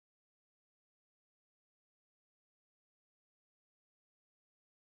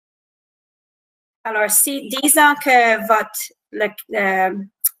Alors, si disons que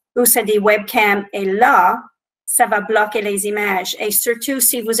où c'est des webcams est là, ça va bloquer les images. Et surtout,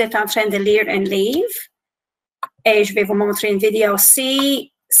 si vous êtes en train de lire un livre, et je vais vous montrer une vidéo,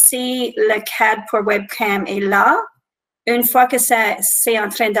 si le cadre pour webcam est là, une fois que c'est en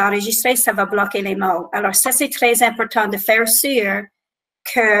train d'enregistrer, ça va bloquer les mots. Alors, ça, c'est très important de faire sûr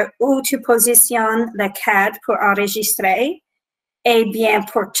que où tu positionnes le cadre pour enregistrer est bien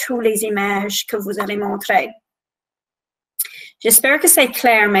pour toutes les images que vous allez montrer. J'espère que c'est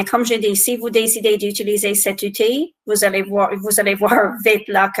clair, mais comme je dis, si vous décidez d'utiliser cet outil, vous allez voir vite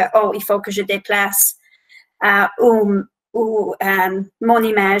là que, oh, il faut que je déplace où mon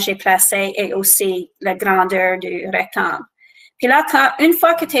image est placée et aussi la grandeur du rectangle. Puis là, une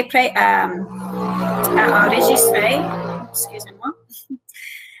fois que tu es prêt à enregistrer, excusez-moi,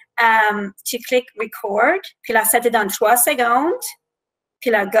 tu cliques Record, puis là, ça te donne 3 secondes,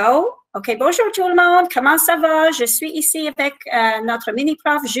 puis là, Go. OK, bonjour tout le monde, comment ça va? Je suis ici avec notre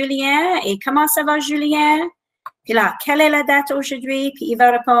mini-prof Julien, et comment ça va, Julien? Puis là, quelle est la date aujourd'hui? Puis il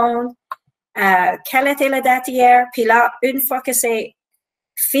va répondre, quelle était la date hier? Puis là, une fois que c'est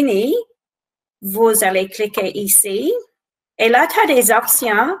fini, vous allez cliquer ici. Et là, tu as des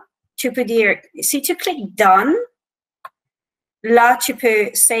options. Tu peux dire, si tu cliques Done, là, tu peux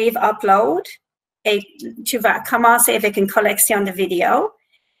Save, Upload, et tu vas commencer avec une collection de vidéos.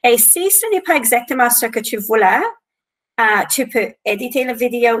 Et si ce n'est pas exactement ce que tu voulais, tu peux éditer la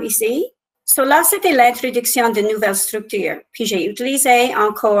vidéo ici. So là, c'était l'introduction de nouvelles structures. Puis j'ai utilisé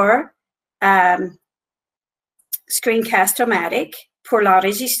encore Screencast-O-Matic pour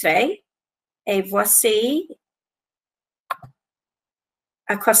l'enregistrer. Et voici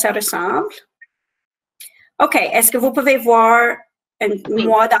à quoi ça ressemble. OK, est-ce que vous pouvez voir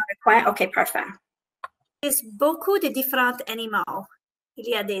moi dans le coin? OK, parfait. Il y a beaucoup de différents animaux. Il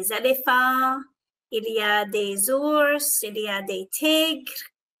y a des éléphants, il y a des ours, il y a des tigres.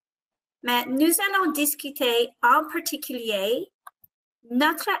 Mais nous allons discuter en particulier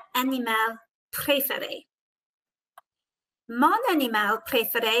notre animal préféré. Mon animal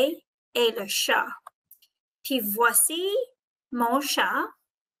préféré est le chat. Puis voici mon chat.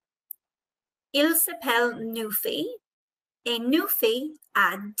 Il s'appelle Nufi et Nufi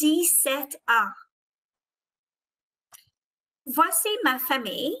a 17 ans. Voici ma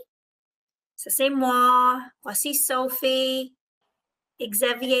famille. Ça, c'est moi. Voici Sophie,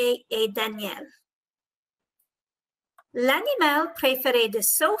 Xavier et Daniel. L'animal préféré de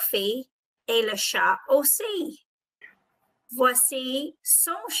Sophie est le chat aussi. Voici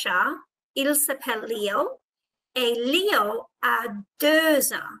son chat. Il s'appelle Léo et Léo a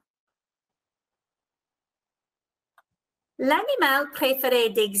 2 ans. L'animal préféré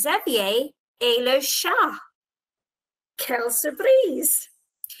d'Xavier est le chat. Quelle surprise!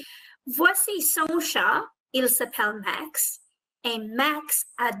 Voici son chat, il s'appelle Max, et Max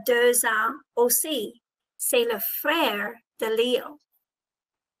a 2 ans aussi. C'est le frère de Léo.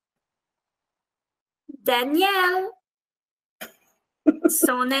 Daniel,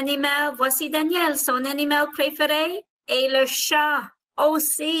 son animal, voici Daniel, son animal préféré est le chat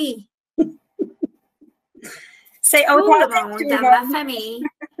aussi. C'est tout le monde dans ma famille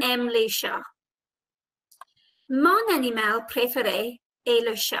aime les chats. Mon animal préféré est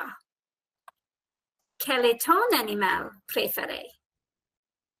le chat. Quel est ton animal préféré?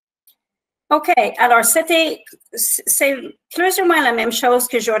 OK, alors c'est plus ou moins la même chose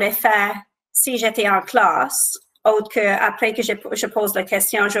que j'aurais fait si j'étais en classe, autre qu'après que je pose la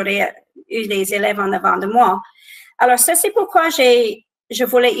question, j'aurais eu des élèves en avant de moi. Alors ça, c'est pourquoi je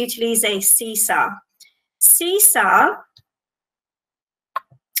voulais utiliser ça. Ça,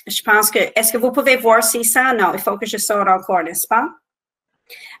 je pense que, est-ce que vous pouvez voir ça? Non, il faut que je sorte encore, n'est-ce pas?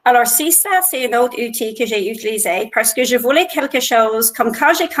 Alors, ça, c'est un autre outil que j'ai utilisé parce que je voulais quelque chose, comme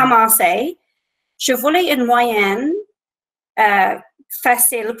quand j'ai commencé, je voulais une moyenne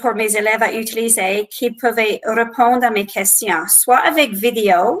facile pour mes élèves à utiliser qui pouvaient répondre à mes questions, soit avec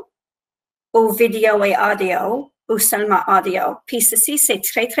vidéo ou vidéo et audio ou seulement audio. Puis ceci, c'est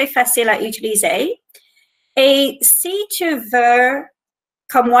très, très facile à utiliser. Et si tu veux,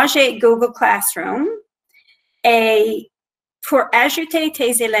 comme moi, j'ai Google Classroom, et pour ajouter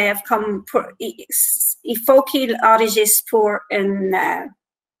tes élèves, il faut qu'ils enregistrent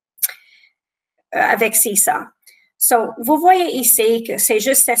avec ça. So, vous voyez ici que c'est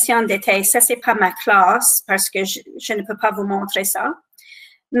juste session d'été. Ça, c'est pas ma classe parce que je ne peux pas vous montrer ça.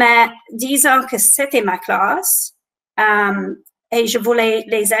 Mais disons que c'était ma classe et je voulais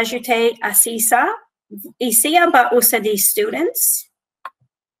les ajouter à ça. Ici en bas où c'est des students,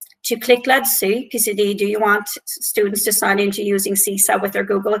 tu cliques là-dessus, puis c'est des « Do you want students to sign into using CISA with their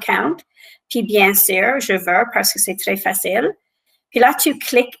Google account? » Puis bien sûr, je veux parce que c'est très facile. Puis là, tu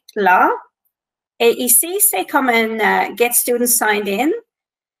cliques là. Et ici, c'est comme un Get Students Signed In.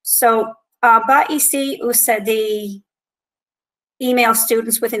 So, en bas ici, où c'est des Email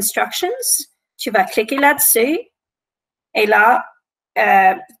Students with Instructions, tu vas cliquer là-dessus. Et là,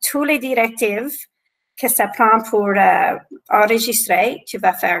 tous les directives que ça prend pour enregistrer, tu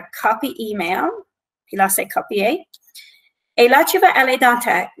vas faire Copy Email. Puis là, c'est copier. Et là, tu vas aller dans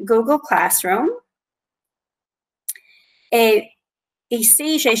ta Google Classroom. Et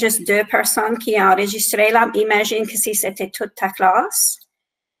ici, j'ai juste 2 personnes qui ont enregistré là. Imagine que si c'était toute ta classe.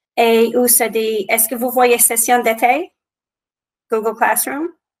 Et où c'est des... Est-ce que vous voyez session d'été? Google Classroom?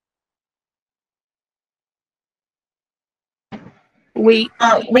 Oui.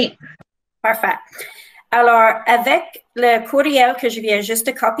 Oui. Parfait. Alors, avec le courriel que je viens juste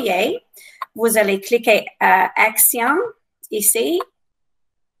de copier, vous allez cliquer à Action, ici.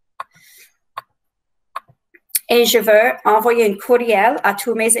 Et je veux envoyer un courriel à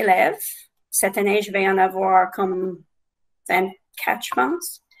tous mes élèves. Cette année, je vais en avoir comme 24, je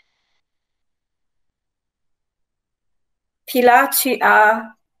pense. Puis là, tu as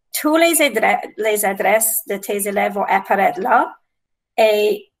tous les adresses de tes élèves vont apparaître là.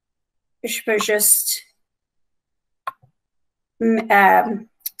 Et je peux juste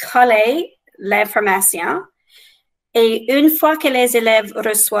coller l'information. Et une fois que les élèves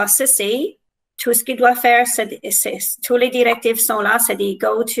reçoivent ceci, tout ce qu'ils doivent faire, tous les directives sont là, c'est des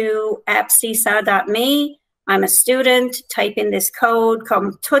go to appcisa.me, I'm a student, type in this code,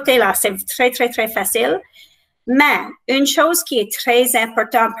 comme tout est là, c'est très, très, très facile. Mais une chose qui est très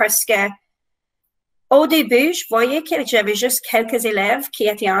importante parce que au début, je voyais que j'avais juste quelques élèves qui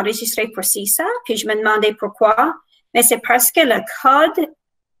étaient enregistrés pour CISA, puis je me demandais pourquoi, mais c'est parce que le code,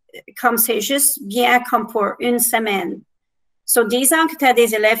 comme c'est juste bien comme pour une semaine. So, disons que tu as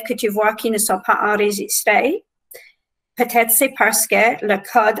des élèves que tu vois qui ne sont pas enregistrés, peut-être c'est parce que le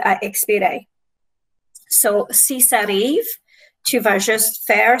code a expiré. So, si ça arrive, tu vas juste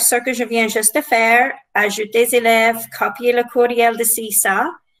faire ce que je viens juste de faire, ajouter des élèves, copier le courriel de CISA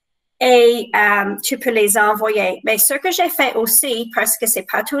et tu peux les envoyer. Mais ce que j'ai fait aussi, parce que c'est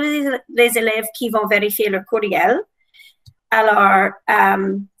pas tous les élèves qui vont vérifier le courriel, alors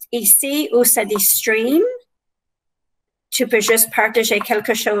ici où c'est des streams, tu peux juste partager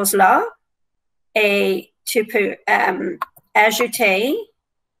quelque chose là et tu peux ajouter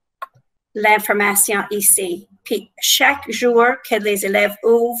l'information ici. Puis chaque jour que les élèves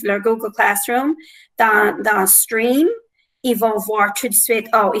ouvrent leur Google Classroom dans Stream, ils vont voir tout de suite,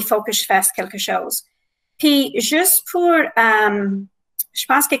 oh, il faut que je fasse quelque chose. Puis juste pour, je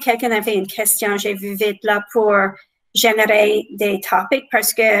pense que quelqu'un avait une question, j'ai vu vite là pour générer des topics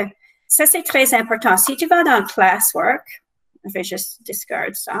parce que ça, c'est très important. Si tu vas dans Classwork, je vais juste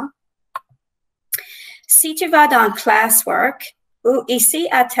discard ça. Si tu vas dans Classwork, ou ici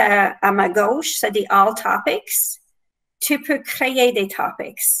à ma gauche, c'est des All Topics, tu peux créer des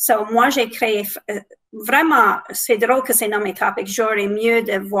topics. So, moi, j'ai créé, vraiment, c'est drôle que c'est nommé topics. J'aurais mieux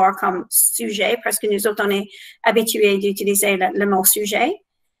de voir comme sujet parce que nous autres, on est habitués d'utiliser le mot sujet.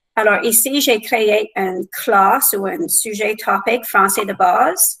 Alors, ici, j'ai créé une classe ou un sujet topic français de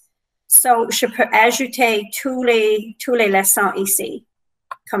base. So, je peux ajouter tous les leçons ici.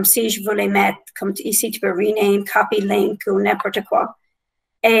 Comme si je voulais mettre, comme ici, tu peux rename, copy link ou n'importe quoi.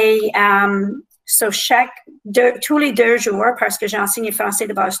 Et so tous les 2 jours, parce que j'ai enseigné français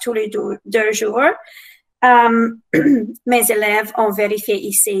de base tous les 2 jours, mes élèves ont vérifié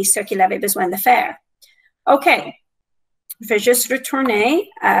ici ce qu'ils avaient besoin de faire. OK. Je vais juste retourner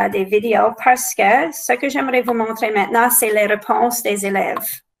à des vidéos parce que ce que j'aimerais vous montrer maintenant, c'est les réponses des élèves.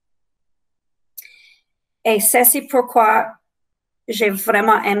 Et ça, c'est pourquoi j'ai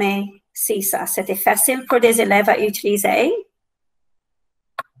vraiment aimé CISA. C'était facile pour des élèves à utiliser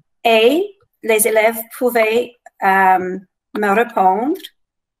et les élèves pouvaient me répondre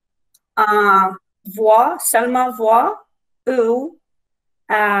en voix, seulement voix ou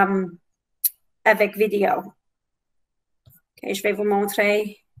avec vidéo. Okay, je vais vous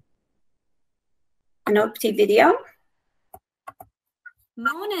montrer une autre petite vidéo.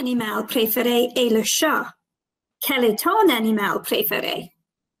 Mon animal préféré est le chat. Quel est ton animal préféré?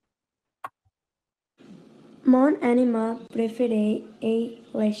 Mon animal préféré est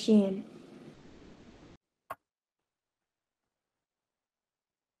le chien.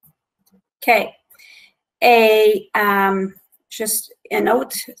 OK. Et juste un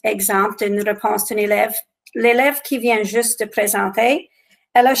autre exemple d'une réponse d'un élève. L'élève qui vient juste de présenter,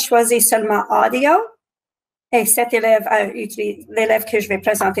 elle a choisi seulement audio. Et cet élève l'élève que je vais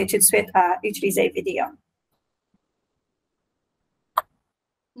présenter tout de suite a utilisé vidéo.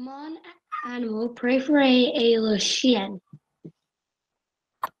 Mon animal préféré est le chien.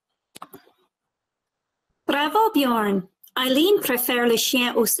 Bravo, Bjorn. Eileen préfère le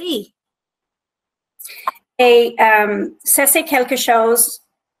chien aussi. Et ça, c'est quelque chose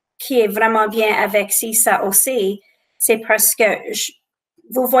qui est vraiment bien avec ça aussi. C'est parce que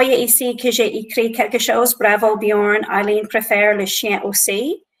vous voyez ici que j'ai écrit quelque chose. Bravo, Bjorn. Eileen préfère le chien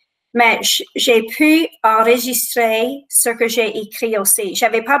aussi. Mais j'ai pu enregistrer ce que j'ai écrit aussi.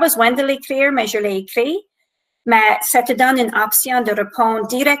 J'avais pas besoin de l'écrire, mais je l'ai écrit. Mais ça te donne une option de répondre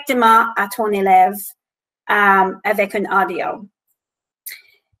directement à ton élève avec un audio.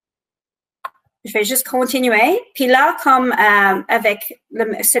 Je vais juste continuer. Puis là, comme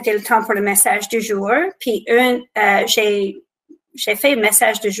c'était le temps pour le message du jour. Puis j'ai fait un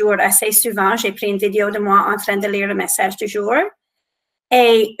message du jour assez souvent. J'ai pris une vidéo de moi en train de lire le message du jour.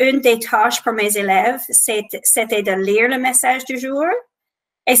 Et une des tâches pour mes élèves, c'était de lire le message du jour.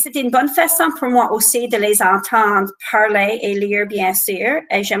 Et c'était une bonne façon pour moi aussi de les entendre parler et lire, bien sûr.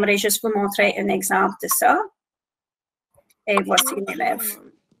 Et j'aimerais juste vous montrer un exemple de ça. Et voici l'élève.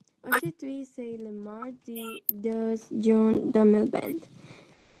 Aujourd'hui, c'est le mardi 2 juin 2020.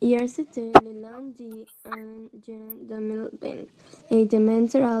 Hier, c'était le lundi 1 juin 2020. Et demain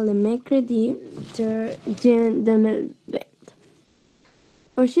sera le mercredi 3 juin 2020.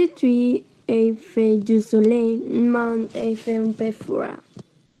 Aujourd'hui, il fait du soleil, mais il fait un peu froid.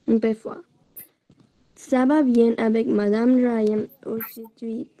 Ça va bien avec Madame Ryan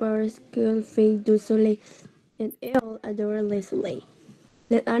aujourd'hui parce qu'il fait du soleil et elle adore le soleil.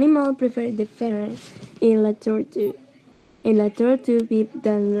 L'animal préféré de Vera est la tortue. Et la tortue vit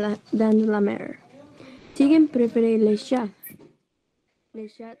dans la mer. Chicken préféré le chat. Le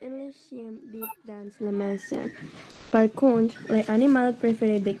chat et le chien vivent dans la maison. Par contre, l'animal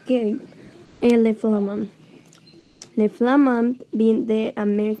préféré de Kate est le flamand. Les flamands viennent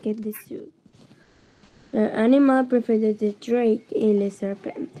d'Amérique du Sud. L'animal préféré de Drake est le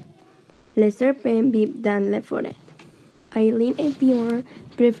serpent. Les serpents vivent dans la forêt. Eileen et Bjorn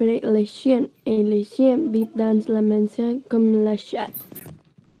préfèrent les chiens et les chiens vivent dans la maison comme la chatte.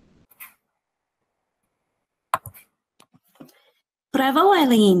 Bravo,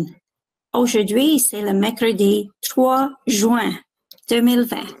 Eileen. Aujourd'hui, c'est le mercredi 3 juin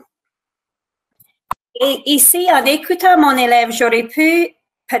 2020. Et ici, en écoutant mon élève, j'aurais pu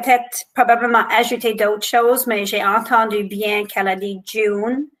probablement ajouter d'autres choses, mais j'ai entendu bien qu'elle a dit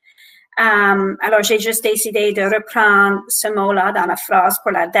June. Alors, j'ai juste décidé de reprendre ce mot-là dans la phrase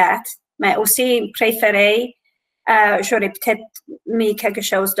pour la date, mais aussi préféré, j'aurais peut-être mis quelque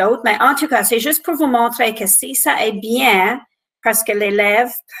chose d'autre. Mais en tout cas, c'est juste pour vous montrer que si ça est bien, parce que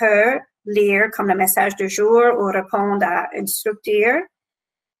l'élève peut lire comme le message du jour ou répondre à une structure,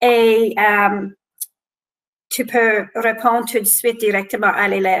 et tu peux répondre tout de suite directement à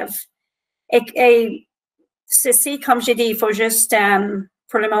l'élève. Et ceci, comme j'ai dit, il faut juste...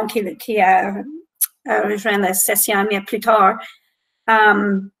 pour le monde qui a rejoint la session mais plus tard,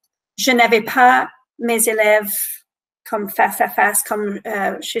 je n'avais pas mes élèves comme face à face, comme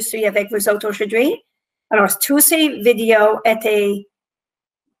je suis avec vous autres aujourd'hui. Alors, toutes ces vidéos étaient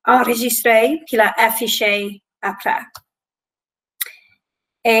enregistrées, puis là, affichées après.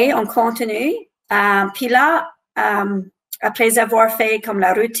 Et on continue. Puis là, après avoir fait comme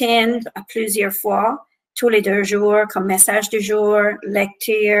la routine plusieurs fois, tous les 2 jours, comme message du jour,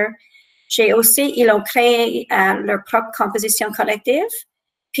 lecture. Ils ont créé leur propre composition collective.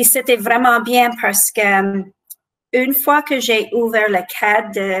 Puis c'était vraiment bien parce que une fois que j'ai ouvert le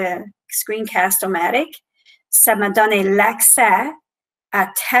cadre de Screencast-O-Matic, ça m'a donné l'accès à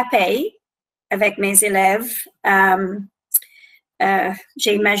taper avec mes élèves.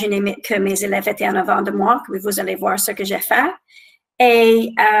 J'ai imaginé que mes élèves étaient en avant de moi, que vous allez voir ce que j'ai fait.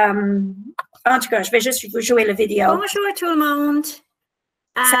 Et en tout cas, je vais juste vous jouer la vidéo. Bonjour tout le monde.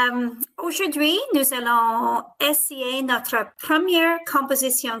 Aujourd'hui, nous allons essayer notre première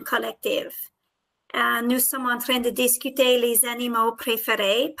composition collective. Nous sommes en train de discuter les animaux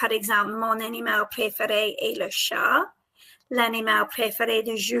préférés. Par exemple, mon animal préféré est le chat. L'animal préféré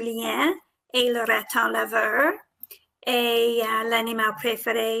de Julien est le raton laveur. Et l'animal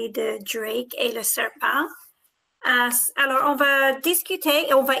préféré de Drake est le serpent. Alors, on va discuter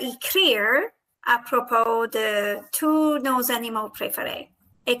et on va écrire à propos de tous nos animaux préférés.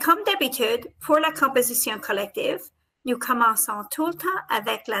 Et comme d'habitude, pour la composition collective, nous commençons tout le temps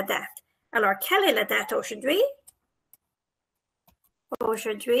avec la date. Alors, quelle est la date aujourd'hui?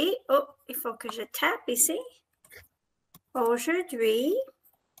 Aujourd'hui, il faut que je tape ici. Aujourd'hui,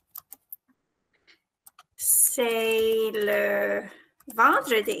 c'est le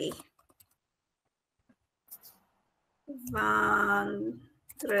vendredi. Vendredi.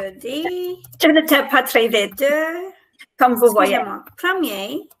 Je n'étais pas très vite. Comme vous voyez,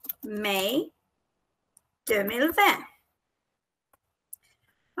 1er mai 2020.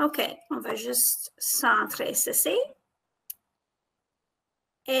 OK, on va juste centrer ceci.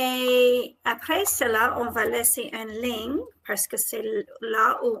 Et après cela, on va laisser une ligne parce que c'est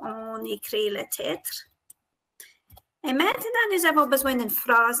là où on écrit le titre. Et maintenant, nous avons besoin d'une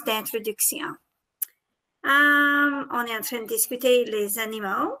phrase d'introduction. On est en train de discuter les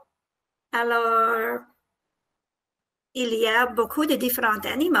animaux. Alors, il y a beaucoup de différents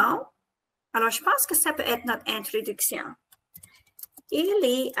animaux. Alors, je pense que ça peut être notre introduction. Il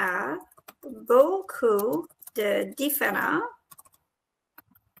y a beaucoup de différents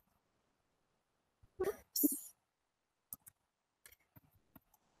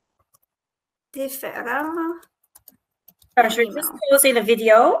Alors, je vais juste poser la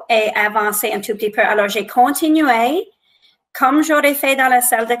vidéo et avancer un tout petit peu. Alors, j'ai continué comme j'aurais fait dans la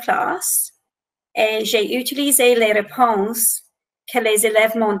salle de classe et j'ai utilisé les réponses que les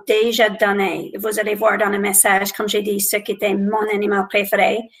élèves m'ont déjà données. Vous allez voir dans le message, comme j'ai dit, ce qui était mon animal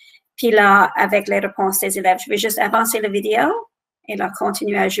préféré. Puis là, avec les réponses des élèves, je vais juste avancer la vidéo et là,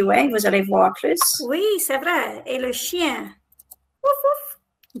 continuer à jouer. Vous allez voir plus. Oui, c'est vrai. Et le chien. Ouf,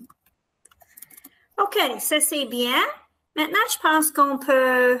 ouf. OK, ça c'est bien. Maintenant, je pense qu'on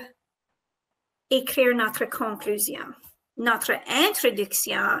peut écrire notre conclusion. Notre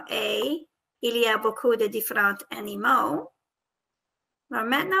introduction est « Il y a beaucoup de différents animaux ». Alors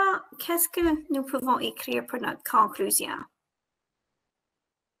maintenant, qu'est-ce que nous pouvons écrire pour notre conclusion?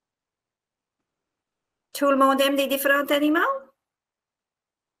 Tout le monde aime les différents animaux?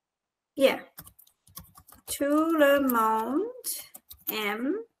 Yeah. Tout le monde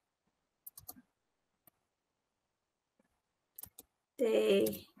aime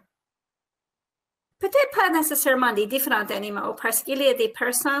peut-être pas nécessairement des différents animaux, parce qu'il y a des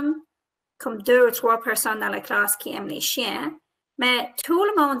personnes, comme 2 ou 3 personnes dans la classe qui aiment les chiens, mais tout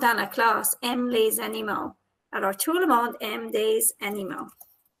le monde dans la classe aime les animaux. Alors, tout le monde aime des animaux.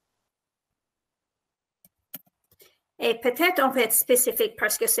 Et peut-être on peut être spécifique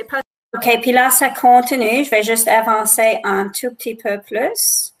parce que c'est pas... OK, puis là, ça continue. Je vais juste avancer un tout petit peu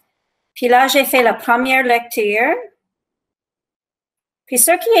plus. Puis là, j'ai fait la première lecture. Puis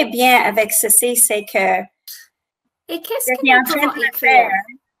ce qui est bien avec ceci, c'est que... Et qu'est-ce que nous pouvons écrire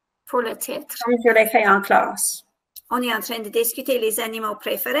pour le titre? Comme je l'ai fait en classe. On est en train de discuter les animaux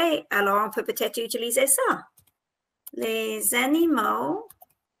préférés, alors on peut peut-être utiliser ça. Les animaux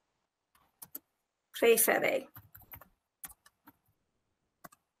préférés.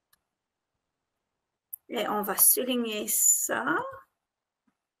 Et on va souligner ça.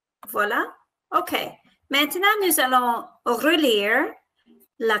 Voilà. OK. Maintenant, nous allons relire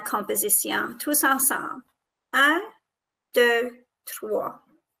la composition tous ensemble. 1, 2, 3.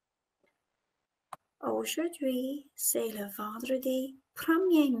 Aujourd'hui, c'est le vendredi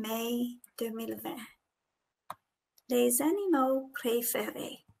 1er mai 2020. Les animaux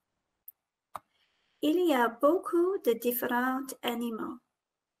préférés. Il y a beaucoup de différents animaux.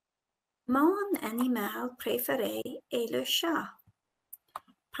 Mon animal préféré est le chat.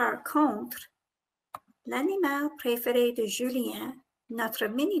 Par contre, l'animal préféré de Julien, notre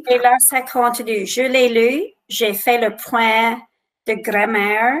mini... Et là, ça continue. Je l'ai lu, j'ai fait le point de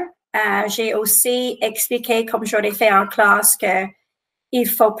grammaire. J'ai aussi expliqué, comme j'aurais fait en classe, qu'il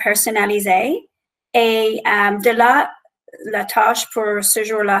faut personnaliser. Et de là, la tâche pour ce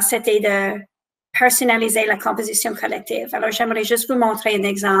jour-là, c'était de personnaliser la composition collective. Alors, j'aimerais juste vous montrer un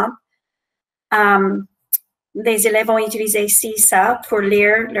exemple. Les élèves ont utilisé ici ça pour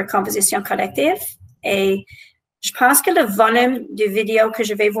lire leur composition collective. Et je pense que le volume de vidéo que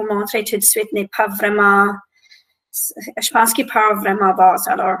je vais vous montrer tout de suite n'est pas vraiment... Je pense qu'il parle vraiment bas,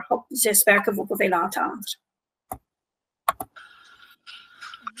 alors j'espère que vous pouvez l'entendre.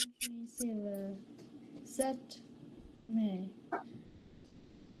 C'est le 7 mai.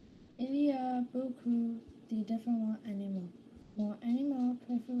 Il y a beaucoup de différents animaux. Mon animal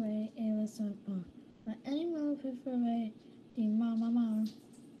préféré est le serpent. Mon animal préféré de ma maman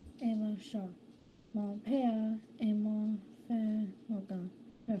est le chat. Mon père et mon frère Morgan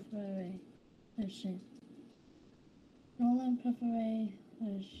préfèrent le chien. Nolan préférait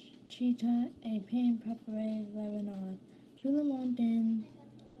le cheetah et Pam préférait le renard. Tout le monde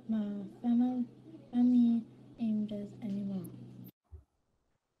dans ma famille aime des animaux.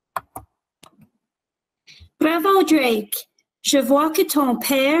 Bravo, Drake. Je vois que ton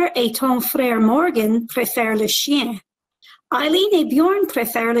père et ton frère Morgan préfèrent le chien. Eileen et Bjorn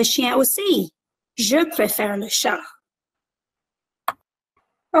préfèrent le chien aussi. Je préfère le chat.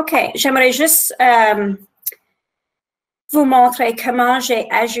 OK, j'aimerais juste vous montrer comment j'ai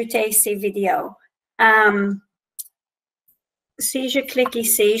ajouté ces vidéos. Si je clique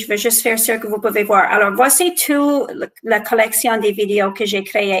ici, je vais juste faire sûr que vous pouvez voir. Alors, voici toute la collection des vidéos que j'ai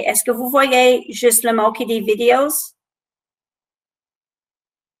créées. Est-ce que vous voyez juste le mot qui dit vidéos?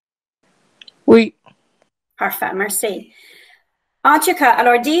 Oui. Parfait, merci. En tout cas,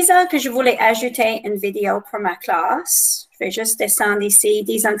 alors disons que je voulais ajouter une vidéo pour ma classe. Je vais juste descendre ici,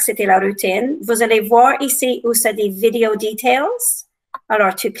 disons que c'était la routine. Vous allez voir ici où c'est des video details.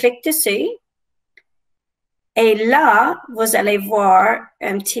 Alors, tu cliques dessus. Et là, vous allez voir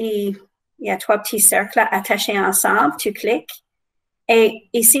il y a 3 petits cercles attachés ensemble. Tu cliques. Et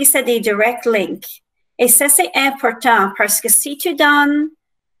ici, c'est des direct links. Et ça, c'est important parce que si tu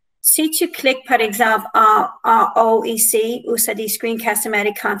cliques, par exemple, en haut ici, où c'est des screencasts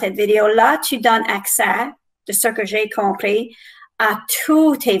content vidéo, là, tu donnes accès, de ce que j'ai compris, à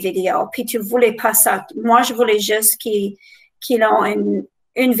toutes tes vidéos. Puis tu voulais pas ça. Moi, je voulais juste qu'ils ont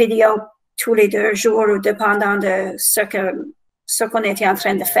une vidéo tous les 2 jours ou dépendant de ce qu'on était en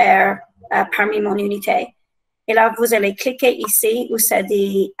train de faire parmi mon unité. Et là, vous allez cliquer ici où c'est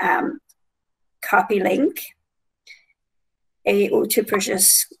des copy link et où tu peux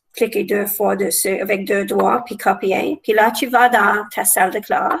juste cliquer 2 fois dessus avec 2 doigts puis copier. Puis là, tu vas dans ta salle de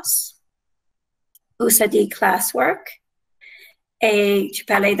classe où c'est des classwork et tu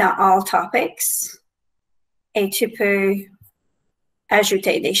peux aller dans All Topics et tu peux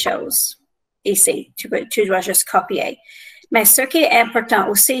ajouter des choses. Ici, tu dois juste copier. Mais ce qui est important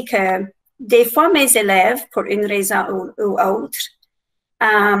aussi, que des fois, mes élèves, pour une raison ou autre,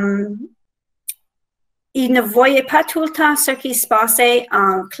 ils ne voyaient pas tout le temps ce qui se passait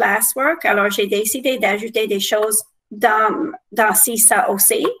en classwork. Alors, j'ai décidé d'ajouter des choses dans CISA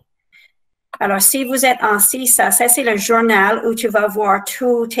aussi. Alors, si vous êtes en CISA, ça, c'est le journal où tu vas voir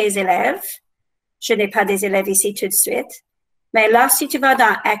tous tes élèves. Je n'ai pas des élèves ici tout de suite. Mais là, si tu vas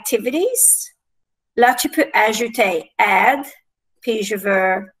dans Activities, là, tu peux ajouter Add, puis je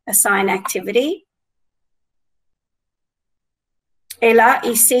veux Assign Activity. Et là,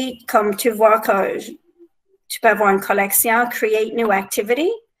 ici, comme tu vois que tu peux avoir une collection, Create New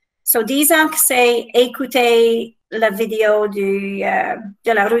Activity. So, disons que c'est écouter la vidéo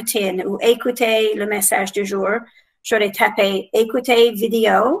de la routine ou écouter le message du jour. J'aurais tapé Écouter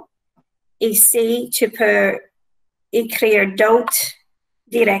vidéo. Ici, tu peux écrire d'autres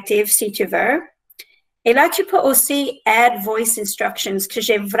directives si tu veux. Et là, tu peux aussi add voice instructions que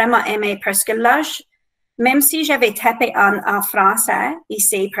j'ai vraiment aimé parce que là, même si j'avais tapé en français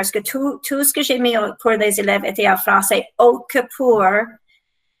ici, parce que tout ce que j'ai mis pour les élèves était en français, autre que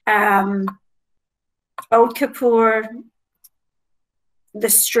pour le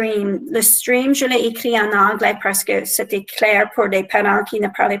stream. Le stream, je l'ai écrit en anglais parce que c'était clair pour des parents qui ne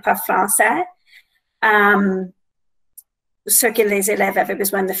parlaient pas français. Ce que les élèves avaient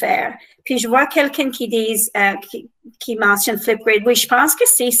besoin de faire. Puis je vois quelqu'un qui qui mentionne Flipgrid. Oui, je pense que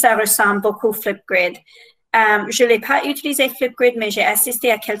ça ressemble beaucoup à Flipgrid. Je l'ai pas utilisé Flipgrid, mais j'ai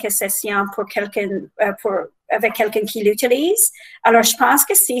assisté à quelques sessions avec quelqu'un qui l'utilise. Alors, je pense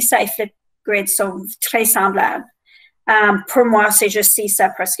que ça et Flipgrid sont très semblables. Pour moi, c'est juste ça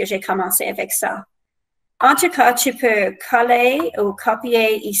parce que j'ai commencé avec ça. En tout cas, tu peux coller ou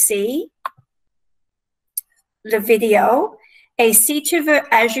copier ici la vidéo. Et si tu veux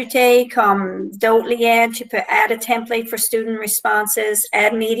ajouter comme d'autres liens, tu peux add a template for student responses,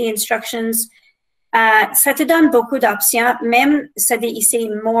 add media instructions. Ça te donne beaucoup d'options. Même, ça dit ici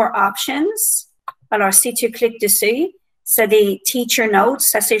more options. Alors, si tu cliques dessus, c'est des teacher notes.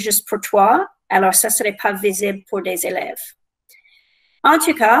 Ça, c'est juste pour toi. Alors, ça ne serait pas visible pour des élèves. En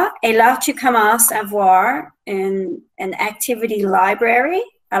tout cas, et là, tu commences à voir une activity library.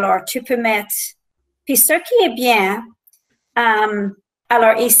 Alors, tu peux mettre. Puis, ce qui est bien,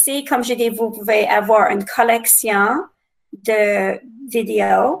 alors ici, comme je dis, vous pouvez avoir une collection de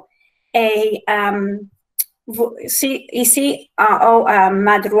vidéos et ici, en haut à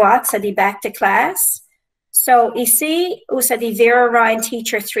ma droite, ça dit Back to Class. So, ici, où ça dit Vera Ryan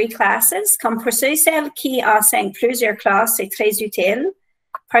Teacher 3 Classes, comme pour celles qui enseignent plusieurs classes, c'est très utile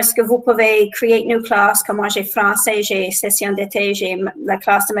parce que vous pouvez créer une nouvelle classe, comme moi j'ai français, j'ai session d'été, j'ai la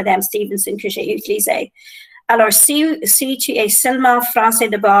classe de Madame Stevenson que j'ai utilisée. Alors, si tu es seulement français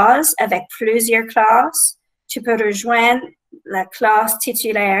de base avec plusieurs classes, tu peux rejoindre la classe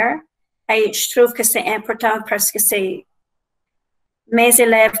titulaire. Et je trouve que c'est important parce que c'est mes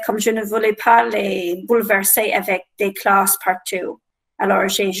élèves, comme je ne voulais pas les bouleverser avec des classes partout. Alors,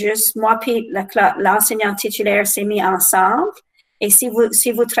 j'ai juste, moi puis l'enseignant titulaire s'est mis ensemble. Et si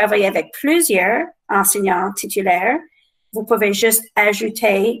vous travaillez avec plusieurs enseignants titulaires, vous pouvez juste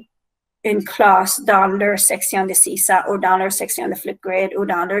ajouter une classe dans leur section de CISA ou dans leur section de Flipgrid ou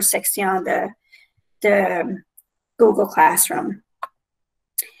dans leur section de Google Classroom.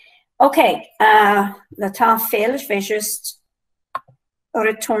 OK, le temps file, je vais juste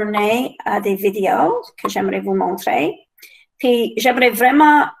retourner à des vidéos que j'aimerais vous montrer. Puis, j'aimerais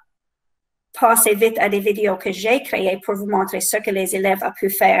vraiment passer vite à des vidéos que j'ai créées pour vous montrer ce que les élèves ont pu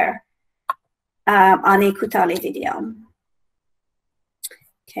faire en écoutant les vidéos.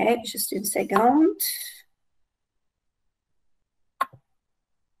 OK, juste une seconde.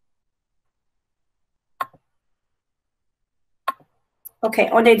 OK,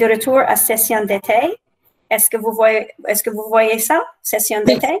 on est de retour à session d'été. Est-ce que vous voyez ça, session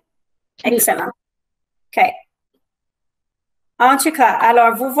d'été? Excellent. OK. En tout cas,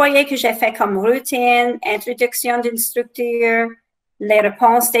 alors, vous voyez que j'ai fait comme routine, introduction d'une structure, les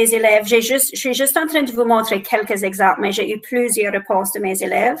réponses des élèves. Je suis juste en train de vous montrer quelques exemples, mais j'ai eu plusieurs réponses de mes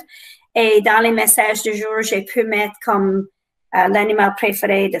élèves. Et dans les messages du jour, j'ai pu mettre comme l'animal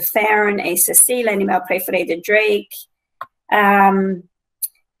préféré de Franc et ceci, l'animal préféré de Drake.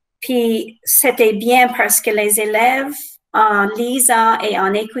 Puis, c'était bien parce que les élèves, en lisant et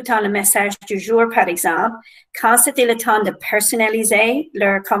en écoutant le message du jour, par exemple, quand c'était le temps de personnaliser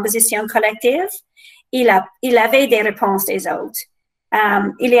leur composition collective, il avait des réponses des autres.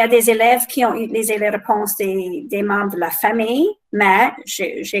 Il y a des élèves qui ont utilisé les réponses des membres de la famille, mais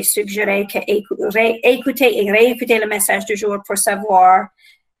j'ai suggéré que écouter et réécouter le message du jour pour savoir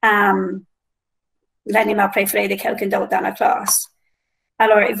l'animal préféré de quelqu'un d'autre dans la classe.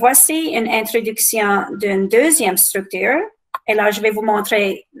 Alors, voici une introduction d'une deuxième structure. Et là, je vais vous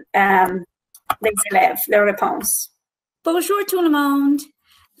montrer les élèves, leurs réponses. Bonjour tout le monde.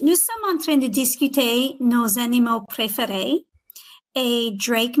 Nous sommes en train de discuter nos animaux préférés. Et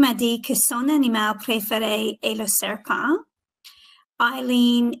Drake m'a dit que son animal préféré est le serpent.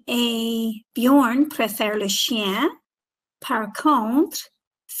 Eileen et Bjorn préfèrent le chien. Par contre,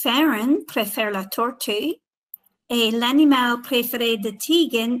 Farron préfère la tortue. Et l'animal préféré de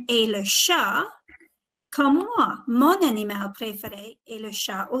Tegan est le chat. Comme moi, mon animal préféré est le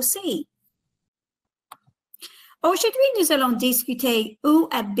chat aussi. Aujourd'hui, nous allons discuter où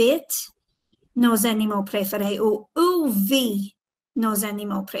habitent nos animaux préférés ou où vivent nos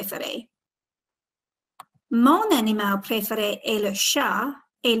animaux préférés. Mon animal préféré est le chat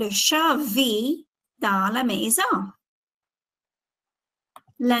et le chat vit dans la maison.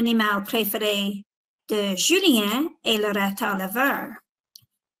 L'animal préféré de Julien est le raton laveur.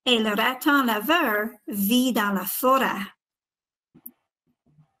 Et le raton laveur vit dans la forêt.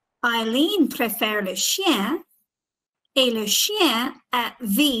 Eileen préfère le chien et le chien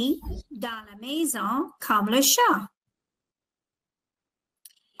vit dans la maison comme le chat.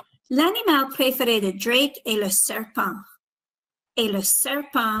 L'animal préféré de Drake est le serpent. Et le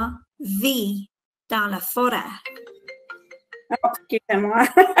serpent vit dans la forêt. Oh, excusez-moi.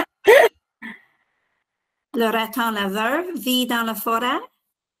 Le raton laveur vit dans la forêt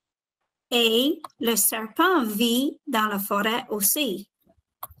et le serpent vit dans la forêt aussi.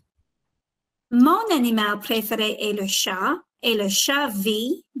 Mon animal préféré est le chat et le chat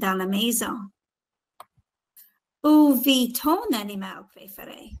vit dans la maison. Où vit ton animal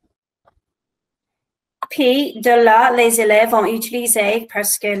préféré? Puis de là, les élèves ont utilisé,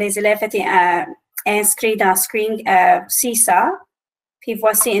 parce que les élèves étaient inscrits dans Screen CISA, puis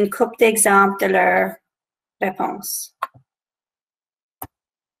voici une couple d'exemples de leurs réponses.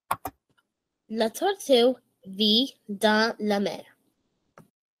 La tortue vit dans la mer.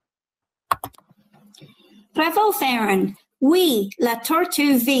 Bravo, Farron. Oui, la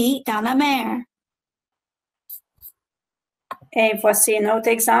tortue vit dans la mer. Et voici un autre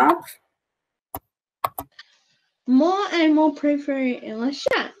exemple. Mon animal préféré est le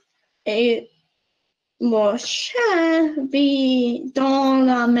chat. Et le chat vit dans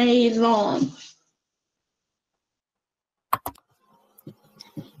la maison.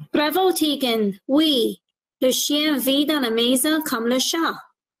 Bravo, Tegan. Oui, le chien vit dans la maison comme le chat.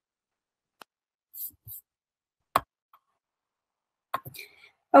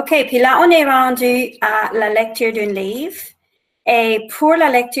 OK, puis là, on est rendu à la lecture d'un livre. Et pour la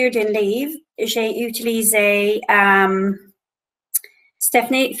lecture d'un livre, j'ai utilisé,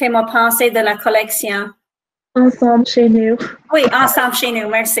 Stéphanie, fais-moi penser de la collection. Ensemble chez nous. Oui, Ensemble chez nous,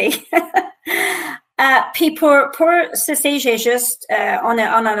 merci. Puis pour ceci, j'ai juste, on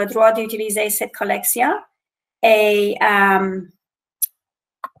a le droit d'utiliser cette collection. Et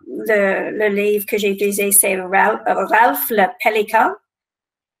le livre que j'ai utilisé, c'est Ralph le Pélican.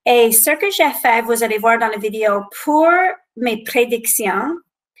 Et ce que j'ai fait, vous allez voir dans la vidéo, pour mes prédictions.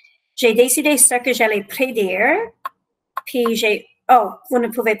 J'ai décidé ce que j'allais prédire. Puis oh, vous ne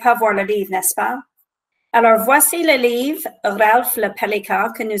pouvez pas voir le livre, n'est-ce pas? Alors, voici le livre Ralph le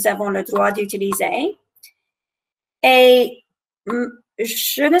Pélican que nous avons le droit d'utiliser. Et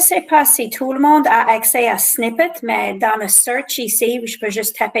je ne sais pas si tout le monde a accès à Snippet, mais dans le search ici, je peux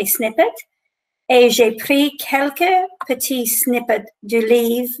juste taper Snippet. Et j'ai pris quelques petits snippets du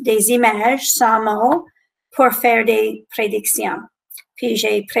livre, des images sans mots pour faire des prédictions. Puis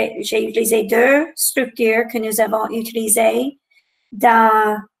j'ai utilisé 2 structures que nous avons utilisées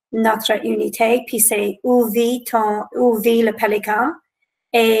dans notre unité, puis c'est où vit le pélican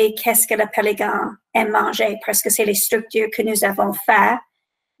et qu'est-ce que le pélican aime manger, parce que c'est les structures que nous avons faites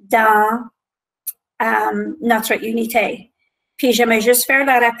dans notre unité. Puis j'aimerais juste faire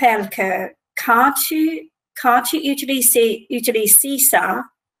le rappel que quand tu utilises ça,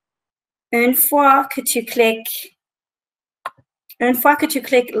 une fois que tu cliques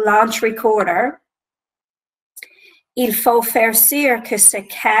Launch Recorder, il faut faire sûr que ce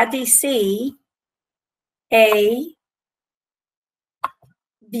CAD ici est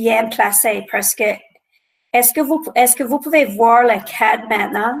bien placé parce que est-ce que vous pouvez voir le CAD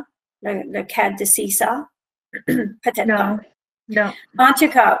maintenant, le CAD de CISA? Peut-être pas. Non. En tout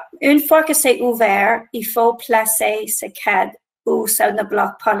cas, une fois que c'est ouvert, il faut placer ce CAD où ça ne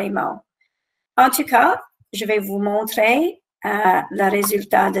bloque pas les mots. En tout cas, je vais vous montrer le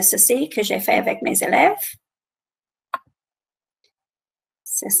résultat de ceci que j'ai fait avec mes élèves.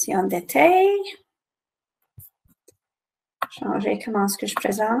 Session d'été. Changer comment est-ce que je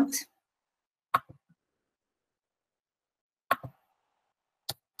présente.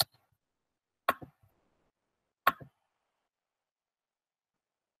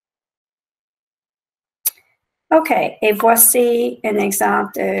 OK, et voici un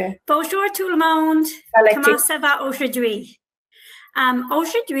exemple de... Bonjour tout le monde, comment ça va aujourd'hui?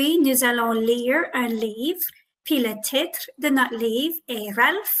 Aujourd'hui, nous allons lire un livre, puis le titre de notre livre est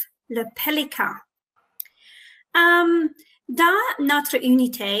Ralph le Pélican. Dans notre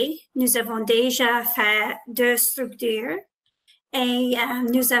unité, nous avons déjà fait 2 structures et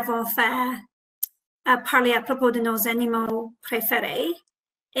nous avons fait parler à propos de nos animaux préférés.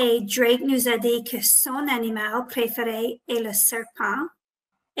 Et Drake nous a dit que son animal préféré est le serpent,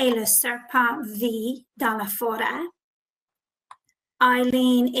 et le serpent vit dans la forêt.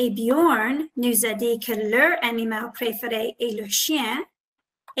 Eileen et Bjorn nous a dit que leur animal préféré est le chien,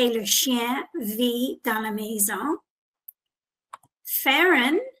 et le chien vit dans la maison.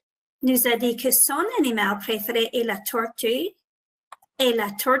 Farron nous a dit que son animal préféré est la tortue, et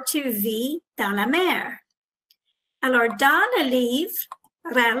la tortue vit dans la mer. Alors, dans le livre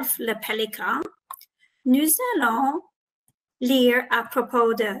Ralph le Pélican, nous allons lire à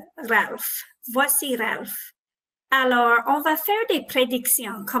propos de Ralph. Voici Ralph. Alors, on va faire des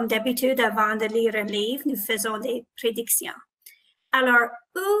prédictions. Comme d'habitude, avant de lire un livre, nous faisons des prédictions. Alors,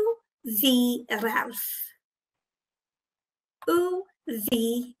 où vit Ralph? Où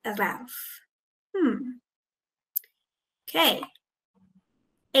vit Ralph? OK.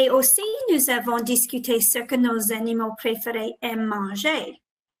 Et aussi, nous avons discuté ce que nos animaux préférés aiment manger.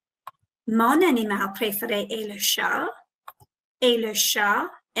 Mon animal préféré est le chat, et le chat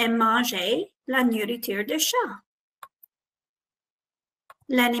aime manger la nourriture de chat.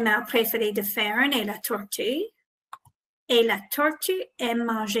 L'animal préféré de Farron est la tortue, et la tortue aime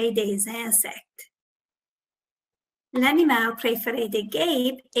manger des insectes. L'animal préféré de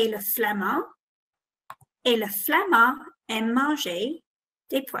Gabe est le flamand, et le flamand aime manger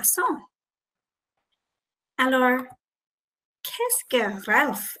des poissons. Alors, qu'est-ce que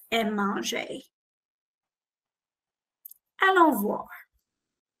Ralph aime manger? Allons voir.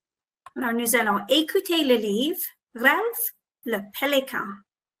 Alors, nous allons écouter le livre Ralph le Pélican.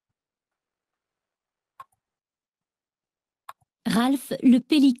 Ralph le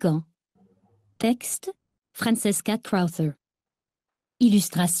Pélican. Texte, Francesca Crowther.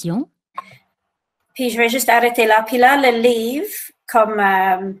 Illustration. Puis je vais juste arrêter là. Puis là, le livre,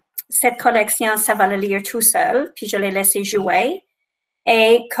 comme cette collection, ça va le lire tout seul. Puis je l'ai laissé jouer.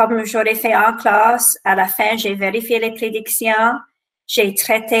 Et comme j'aurais fait en classe, à la fin, j'ai vérifié les prédictions. J'ai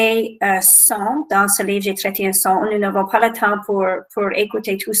traité un son. Dans ce livre, j'ai traité un son. Nous n'avons pas le temps pour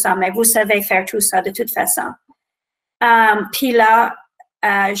écouter tout ça, mais vous savez faire tout ça de toute façon. Puis là,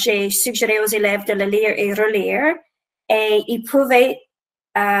 j'ai suggéré aux élèves de le lire et relire. Et ils pouvaient,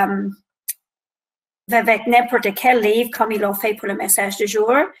 avec n'importe quel livre, comme ils l'ont fait pour le message du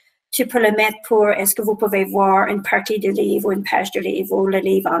jour, tu peux le mettre pour est-ce que vous pouvez voir une partie du livre ou une page du livre ou le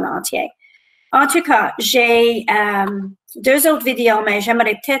livre en entier. En tout cas, j'ai 2 autres vidéos, mais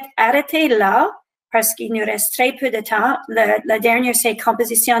j'aimerais peut-être arrêter là parce qu'il nous reste très peu de temps. La dernière, c'est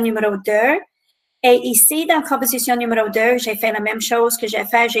composition numéro 2. Et ici, dans composition numéro 2, j'ai fait la même chose que j'ai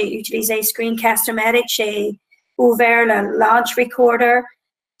fait. J'ai utilisé Screencast-O-Matic, j'ai ouvert le Launch Recorder.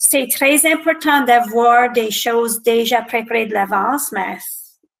 C'est très important d'avoir des choses déjà préparées de l'avance, mais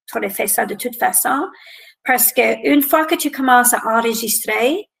tu aurais fait ça de toute façon. Parce que une fois que tu commences à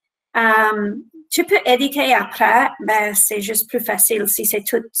enregistrer, tu peux éditer après, mais c'est juste plus facile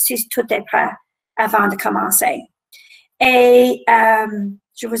si tout est prêt avant de commencer. Et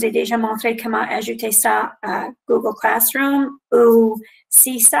je vous ai déjà montré comment ajouter ça à Google Classroom ou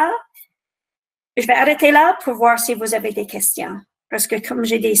si ça. Je vais arrêter là pour voir si vous avez des questions. Parce que comme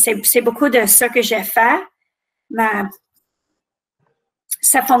j'ai dit, c'est beaucoup de ce que j'ai fait, mais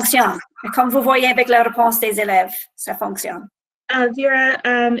ça fonctionne. Et comme vous voyez avec la réponse des élèves, ça fonctionne. Vera,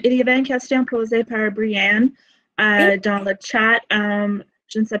 il y avait une question posée par Brianne dans le chat.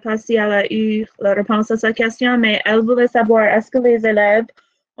 Je ne sais pas si elle a eu la réponse à sa question, mais elle voulait savoir est-ce que les élèves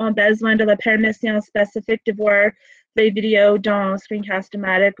ont besoin de la permission spécifique de voir les vidéos dans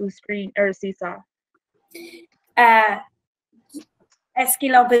Screencast-O-Matic ou Seesaw? Est-ce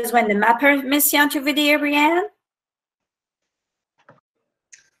qu'ils ont besoin de ma permission, tu veux dire, Brianne?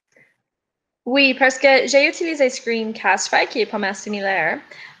 Oui, parce que j'ai utilisé Screencast-O-Matic qui est pas mal similaire,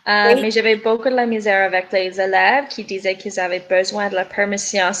 mais j'avais beaucoup de la misère avec les élèves qui disaient qu'ils avaient besoin de la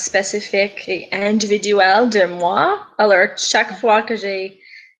permission spécifique et individuelle de moi. Alors, chaque fois que j'ai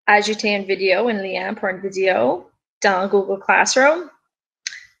ajouté une vidéo, un lien pour une vidéo dans Google Classroom,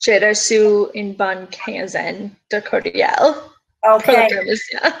 j'ai reçu une bonne quinzaine de courriels. OK. Pour la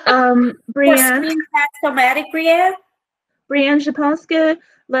permission. Brianne, Brianne, je pense que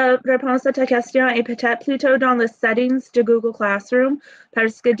la réponse à ta question est peut-être plutôt dans les settings de Google Classroom,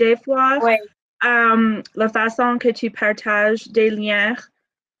 parce que des fois, la façon que tu partages des liens,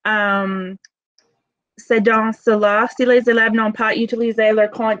 c'est dans cela. Si les élèves n'ont pas utilisé leur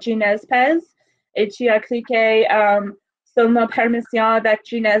compte Junespez et tu as cliqué seulement permission avec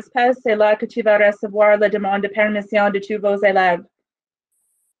Junespez, c'est là que tu vas recevoir la demande de permission de tous vos élèves.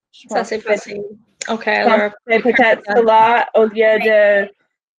 Ça, c'est possible. OK, alors. C'est peut-être cela au lieu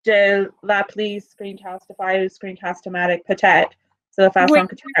de l'appli Screencastify ou Screencast-O-Matic, peut-être. C'est la façon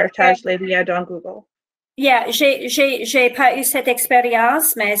que tu partages les liens dans Google. Yeah, j'ai pas eu cette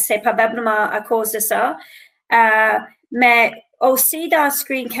expérience, mais c'est probablement à cause de ça. Mais aussi dans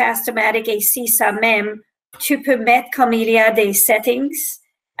Screencast-O-Matic et si ça même, tu peux mettre comme il y a des settings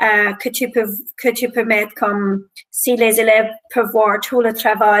que tu peux mettre comme si les élèves peuvent voir tout le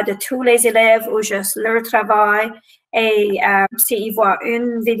travail de tous les élèves ou juste leur travail et s'ils voient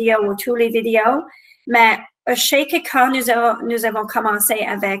une vidéo ou toutes les vidéos. Mais je sais que quand nous avons commencé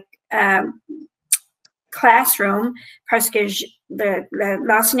avec Classroom, parce que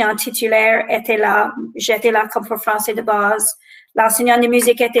l'enseignant titulaire était là, j'étais là comme pour français de base, l'enseignant de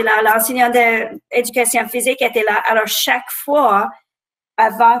musique était là, l'enseignant d'éducation physique était là. Alors, chaque fois,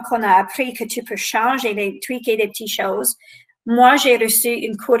 avant qu'on a appris que tu peux changer, tweaker des petites choses, moi, j'ai reçu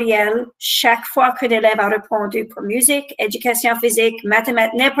une courriel chaque fois qu'un élève a répondu pour musique, éducation physique,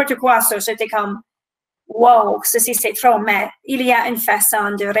 mathématiques, n'importe quoi. C'était comme, wow, ceci c'est trop, mais il y a une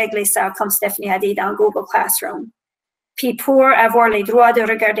façon de régler ça, comme Stéphanie a dit, dans Google Classroom. Puis pour avoir les droits de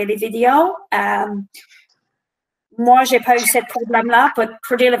regarder les vidéos, moi, j'ai pas eu ce problème-là, mais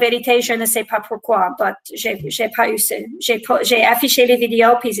pour dire la vérité, je ne sais pas pourquoi, mais j'ai pas eu ça. J'ai affiché les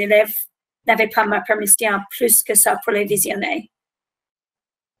vidéos, puis les élèves n'avaient pas ma permission plus que ça pour les visionner.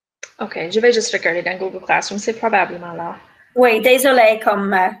 OK, je vais juste regarder dans Google Classroom, c'est probablement là. Oui, désolé,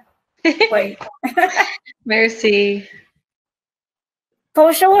 comme... oui. Merci.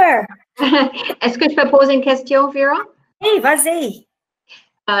 Bonjour. Est-ce que je peux poser une question, Vera? Oui, vas-y.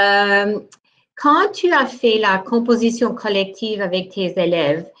 Quand tu as fait la composition collective avec tes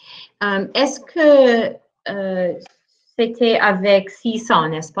élèves, est-ce que c'était avec 600,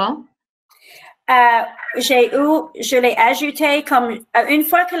 n'est-ce pas? Je l'ai ajouté comme, une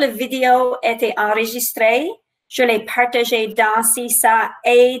fois que la vidéo était enregistrée, je l'ai partagé dans CISA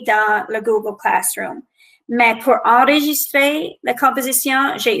et dans le Google Classroom. Mais pour enregistrer la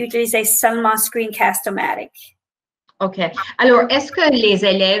composition, j'ai utilisé seulement Screencast-O-Matic. OK. Alors, est-ce que les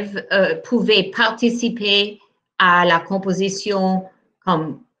élèves pouvaient participer à la composition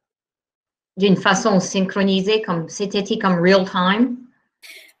comme d'une façon synchronisée, comme c'était comme real time?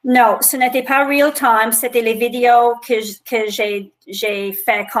 Non, ce n'était pas real time, c'était les vidéos que j'ai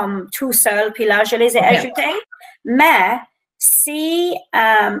fait comme tout seul, puis là, je les ai ajoutées. Mais si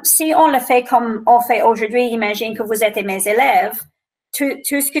on le fait comme on fait aujourd'hui, imagine que vous êtes mes élèves,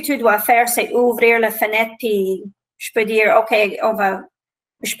 tout ce que tu dois faire, c'est ouvrir la fenêtre, puis je peux dire, OK,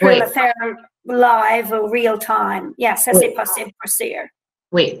 je peux le faire live ou real time. Yeah, ça c'est possible pour sûr.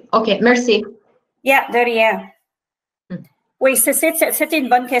 Oui, OK, merci. Yeah, de rien. Oui, c'était une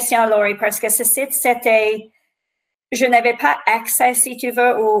bonne question, Laurie, parce que ce site, je n'avais pas accès, si tu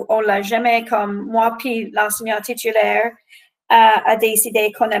veux, ou on l'a jamais, comme moi puis l'enseignant titulaire, a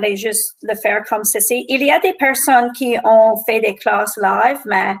décidé qu'on allait juste le faire comme ceci. Il y a des personnes qui ont fait des classes live,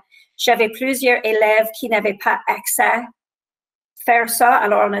 mais j'avais plusieurs élèves qui n'avaient pas accès à faire ça,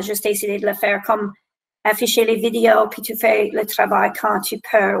 alors on a juste décidé de le faire comme afficher les vidéos, puis tu fais le travail quand tu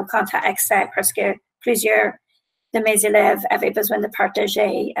peux ou quand tu as accès, parce que plusieurs de mes élèves avaient besoin de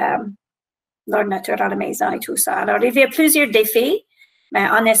partager l'ordinateur à la maison et tout ça. Alors, il y a plusieurs défis, mais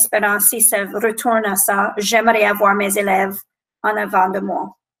en espérant, si ça retourne à ça, j'aimerais avoir mes élèves en avant de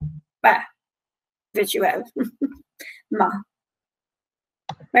moi. Virtuel.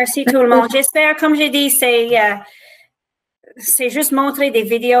 Merci tout le monde. J'espère, comme j'ai dit, c'est juste montrer des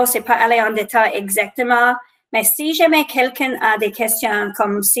vidéos, c'est pas aller en détail exactement. Mais si jamais quelqu'un a des questions,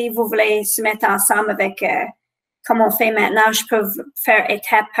 comme si vous voulez se mettre ensemble avec comme on fait maintenant, je peux faire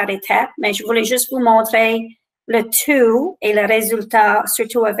étape par étape, mais je voulais juste vous montrer le tout et le résultat,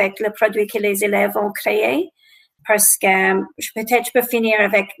 surtout avec le produit que les élèves ont créé, parce que peut-être je peux finir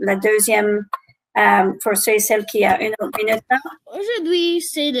avec la deuxième pour ceux et celles qui a une autre minute. Aujourd'hui,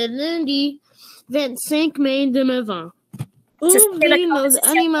 c'est le lundi 25 mai 2020. Ouvrez nos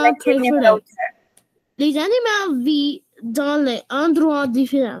animaux préférés. Les animaux vivent dans les endroits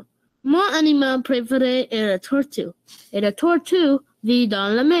différents. Mon animal préféré est la tortue, et la tortue vit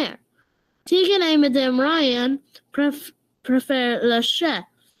dans la mer. Tigre et Madame Ryan préfèrent le chat,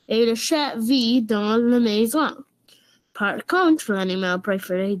 et le chat vit dans la maison. Par contre, l'animal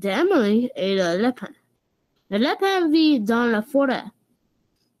préféré d'Emily est le lapin. Le lapin vit dans la forêt.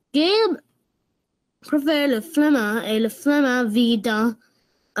 Gabe préfère le flamand, et le flamand vit dans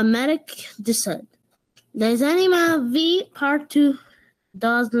l'Amérique du Sud. Les animaux vivent partout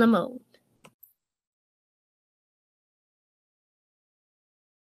dans le monde.